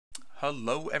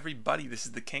Hello everybody, this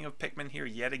is the King of Pikmin here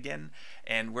yet again,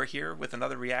 and we're here with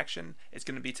another reaction. It's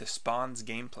going to be to Spawn's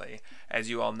gameplay. As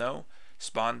you all know,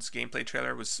 Spawn's gameplay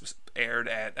trailer was aired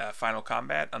at Final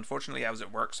Kombat. Unfortunately, I was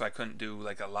at work, so I couldn't do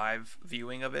like a live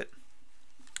viewing of it.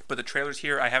 But the trailer's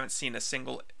here. I haven't seen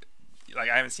I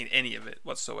haven't seen any of it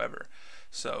whatsoever.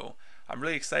 So I'm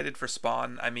really excited for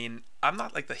Spawn. I mean, I'm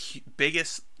not like the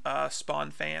biggest Spawn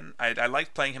fan. I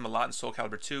liked playing him a lot in Soul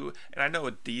Calibur 2, and I know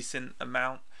a decent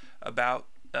amount about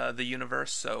the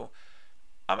universe, so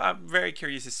I'm very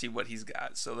curious to see what he's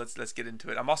got. So let's get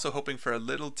into it. I'm also hoping for a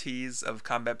little tease of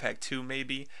Combat Pack 2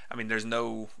 maybe. I mean, there's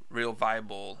no real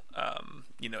viable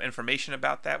information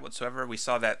about that whatsoever. We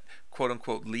saw that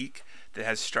quote-unquote leak that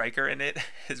has Striker in it.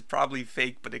 It's probably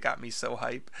fake, but it got me so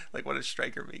hype. Like, what if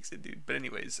Striker makes it, dude? But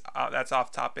anyways, that's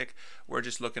off topic. We're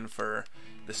just looking for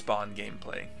the Spawn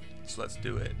gameplay, so let's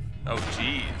do it. Oh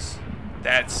jeez,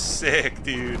 that's sick,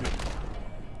 dude.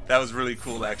 That was really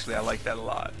cool, actually. I like that a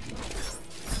lot.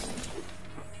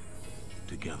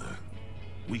 Together,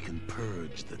 we can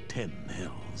purge the 10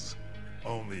 hells.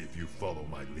 Only if you follow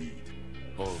my lead.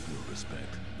 All due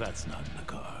respect, that's not in the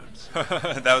cards.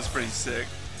 That was pretty sick.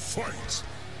 Fight!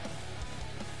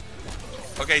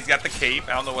 Okay, he's got the cape.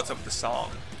 I don't know what's up with the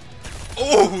song.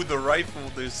 Oh, the rifle,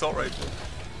 the assault rifle.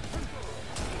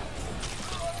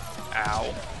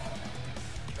 Ow.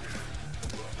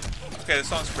 Okay, the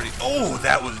song's pretty. Oh,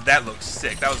 that looks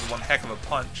sick. That was one heck of a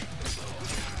punch.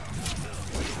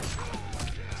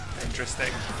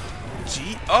 Interesting.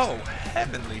 Oh,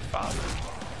 Heavenly Father.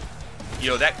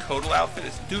 Yo, that Kodal outfit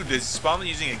is. Dude, is Spawn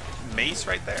using a mace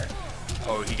right there?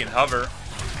 Oh, he can hover.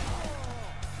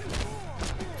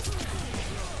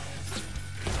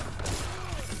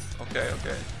 Okay.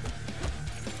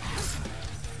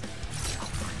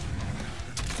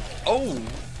 Oh!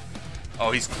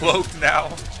 Oh, he's cloaked now.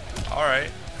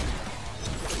 Alright.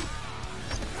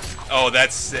 Oh,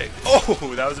 that's sick.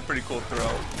 Oh, that was a pretty cool throw.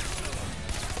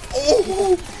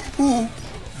 Oh! Ooh,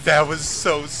 that was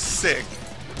so sick.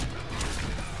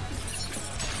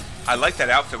 I like that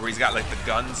outfit where he's got like the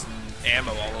guns and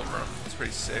ammo all over him. It's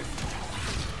pretty sick.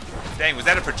 Dang, was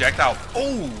that a projectile?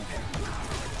 Oh!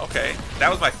 Okay, that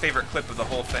was my favorite clip of the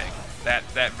whole thing.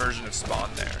 That version of Spawn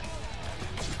there.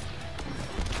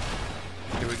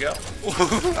 Here we go.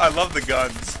 I love the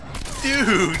guns.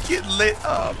 Dude, get lit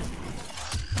up.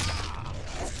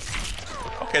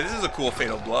 Okay, this is a cool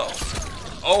fatal blow.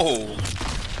 Oh!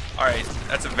 Alright,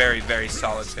 that's a very, very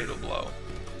solid fatal blow,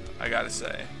 I gotta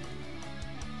say.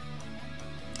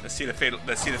 Let's see the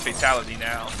fatality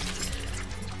now.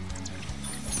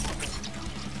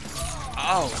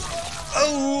 Oh!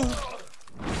 Oh!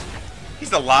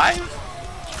 He's alive?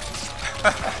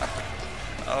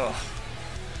 Oh.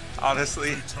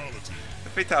 Honestly,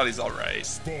 the fatality's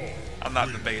alright. I'm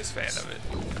not the biggest fan of it.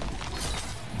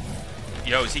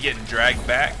 Yo, is he getting dragged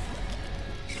back?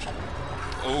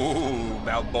 Oh,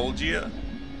 Malbolgia.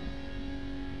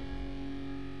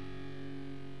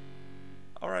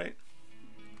 Alright.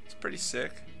 It's pretty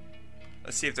sick.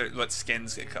 Let's see what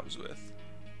skins it comes with.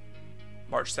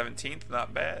 March 17th,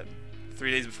 not bad.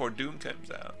 3 days before Doom comes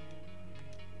out.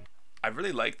 I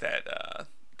really like that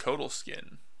Kodal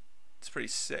skin. It's pretty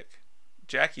sick.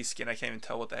 Jackie's skin, I can't even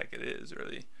tell what the heck it is,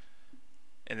 really.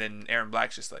 And then Aaron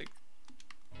Black's just like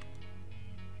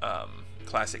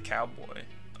classic cowboy.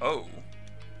 Oh.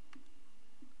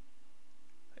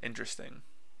 Interesting.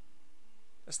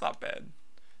 That's not bad.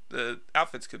 The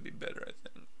outfits could be better, I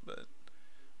think. But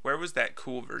where was that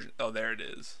cool version? Oh, there it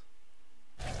is.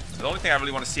 The only thing I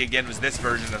really want to see again was this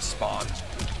version of Spawn.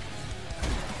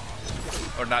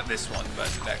 Or not this one, but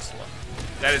the next one.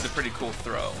 That is a pretty cool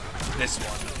throw. This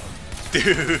one.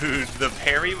 Dude, the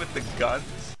parry with the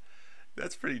guns?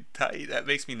 That's pretty tight. That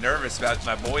makes me nervous about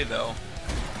my boy, though.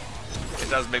 It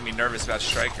does make me nervous about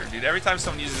Striker. Dude, every time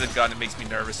someone uses a gun, it makes me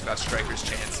nervous about Striker's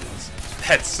chances.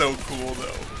 That's so cool,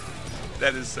 though.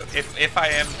 That is so... If I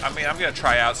am... I mean, I'm going to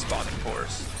try out Spawn, of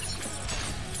course.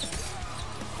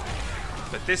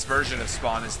 But this version of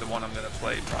Spawn is the one I'm going to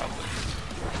play, probably.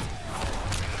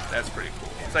 That's pretty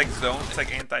cool. It's like it's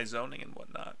like anti-zoning and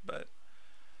whatnot, but...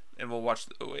 And we'll watch...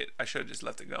 Oh, wait. I should have just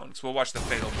left it going. So we'll watch the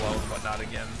fatal blow and whatnot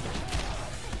again.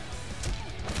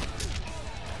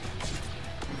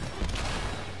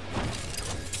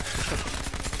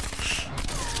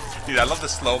 Dude, I love the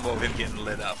slow-mo of him getting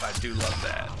lit up. I do love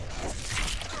that.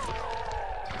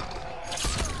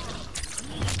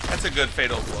 That's a good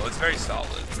fatal blow. It's very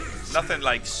solid. Nothing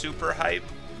like super hype.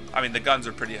 I mean, the guns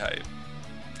are pretty hype.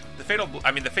 The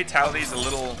fatality is a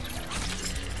little...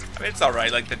 I mean, it's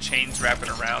alright, like the chains wrapping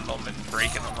around them and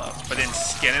breaking them up. But then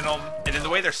skinning them, and in the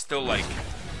way they're still, like,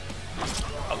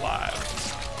 alive.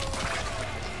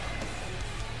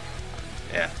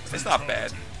 Yeah, it's not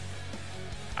bad.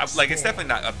 Like, it's definitely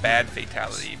not a bad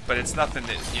fatality, but it's nothing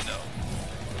that, you know,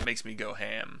 makes me go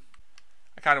ham.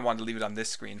 I kind of wanted to leave it on this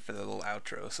screen for the little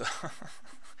outro, so.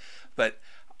 But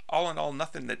all in all,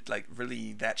 nothing that, like,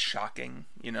 really that shocking,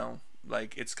 you know.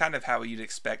 Like, it's kind of how you'd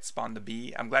expect Spawn to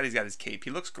be. I'm glad he's got his cape. He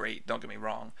looks great, don't get me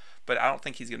wrong. But I don't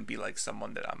think he's going to be, like,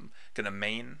 someone that I'm going to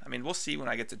main. I mean, we'll see when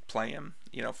I get to play him,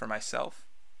 you know, for myself.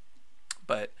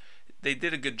 But they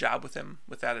did a good job with him,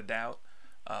 without a doubt.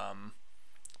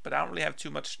 But I don't really have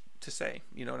too much to say.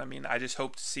 You know what I mean? I just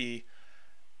hope to see...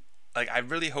 Like, I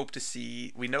really hope to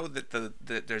see... We know that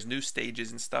there's new stages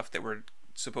and stuff that were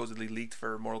supposedly leaked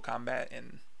for Mortal Kombat,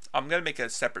 and I'm going to make a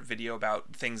separate video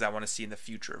about things I want to see in the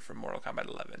future from Mortal Kombat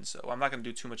 11, so I'm not going to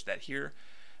do too much of that here.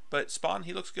 But Spawn,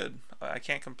 he looks good. I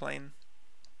can't complain.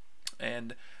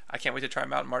 And I can't wait to try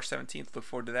him out on March 17th. Look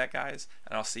forward to that, guys,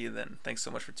 and I'll see you then. Thanks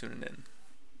so much for tuning in.